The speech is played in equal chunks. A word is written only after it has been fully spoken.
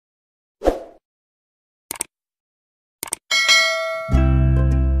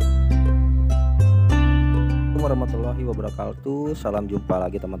warahmatullahi wabarakatuh. Salam jumpa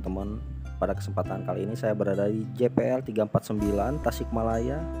lagi teman-teman. Pada kesempatan kali ini saya berada di JPL 349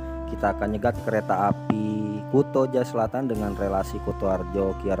 Tasikmalaya. Kita akan nyegat kereta api Kuto Jaya Selatan dengan relasi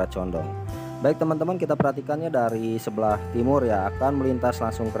Kutoarjo Kiara Condong. Baik teman-teman, kita perhatikannya dari sebelah timur ya, akan melintas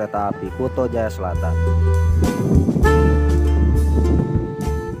langsung kereta api Kuto Jaya Selatan.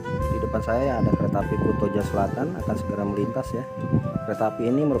 Di depan saya ada kereta api Kuto Jaya Selatan akan segera melintas ya. Kereta api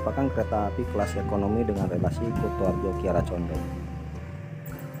ini merupakan kereta api kelas ekonomi dengan relasi Kutoarjo Kiara Condong.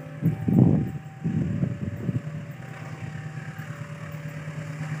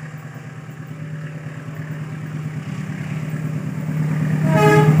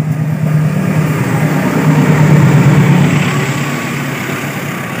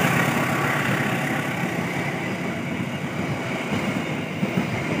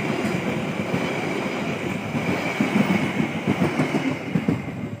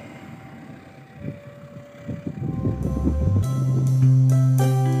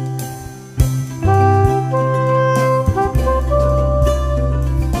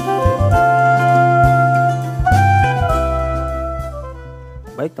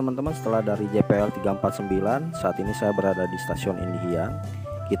 Baik teman-teman, setelah dari JPL 349, saat ini saya berada di stasiun Indihiyang.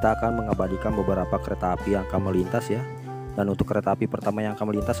 Kita akan mengabadikan beberapa kereta api yang akan melintas ya. Dan untuk kereta api pertama yang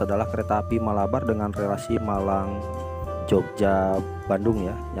akan melintas adalah kereta api Malabar dengan relasi Malang Jogja Bandung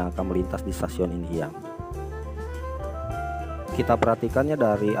ya, yang akan melintas di stasiun Indihiyang. Kita perhatikannya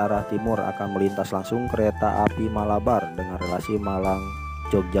dari arah timur akan melintas langsung kereta api Malabar dengan relasi Malang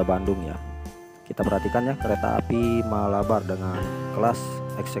Jogja Bandung ya. Kita perhatikan ya, kereta api Malabar dengan kelas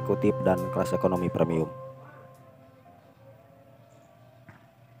eksekutif dan kelas ekonomi premium.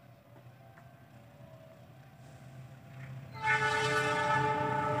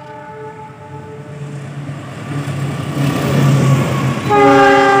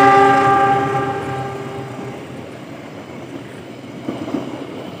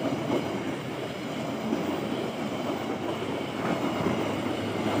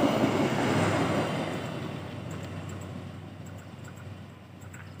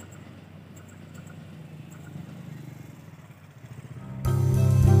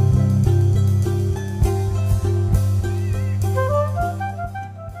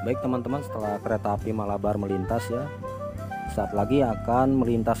 Baik teman-teman, setelah kereta api Malabar melintas ya, saat lagi akan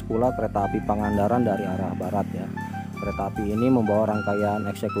melintas pula kereta api Pangandaran dari arah barat ya. Kereta api ini membawa rangkaian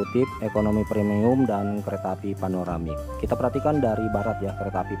eksekutif, ekonomi premium, dan kereta api panoramik. Kita perhatikan dari barat ya,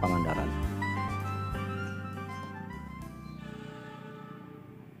 kereta api Pangandaran.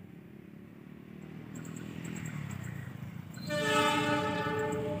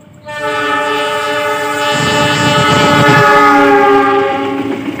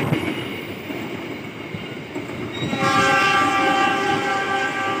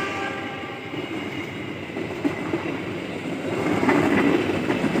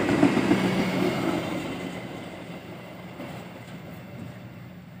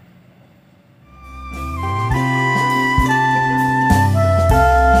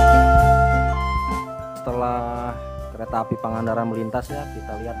 Setelah kereta api Pangandaran melintas ya,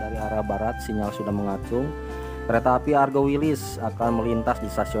 kita lihat dari arah barat sinyal sudah mengacung. Kereta api Argo Wilis akan melintas di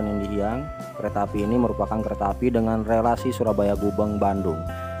stasiun Indihiyang. Kereta api ini merupakan kereta api dengan relasi Surabaya Gubeng Bandung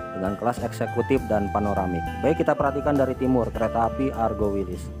dengan kelas eksekutif dan panoramik. Baik, kita perhatikan dari timur kereta api Argo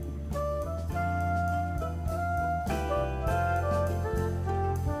Wilis.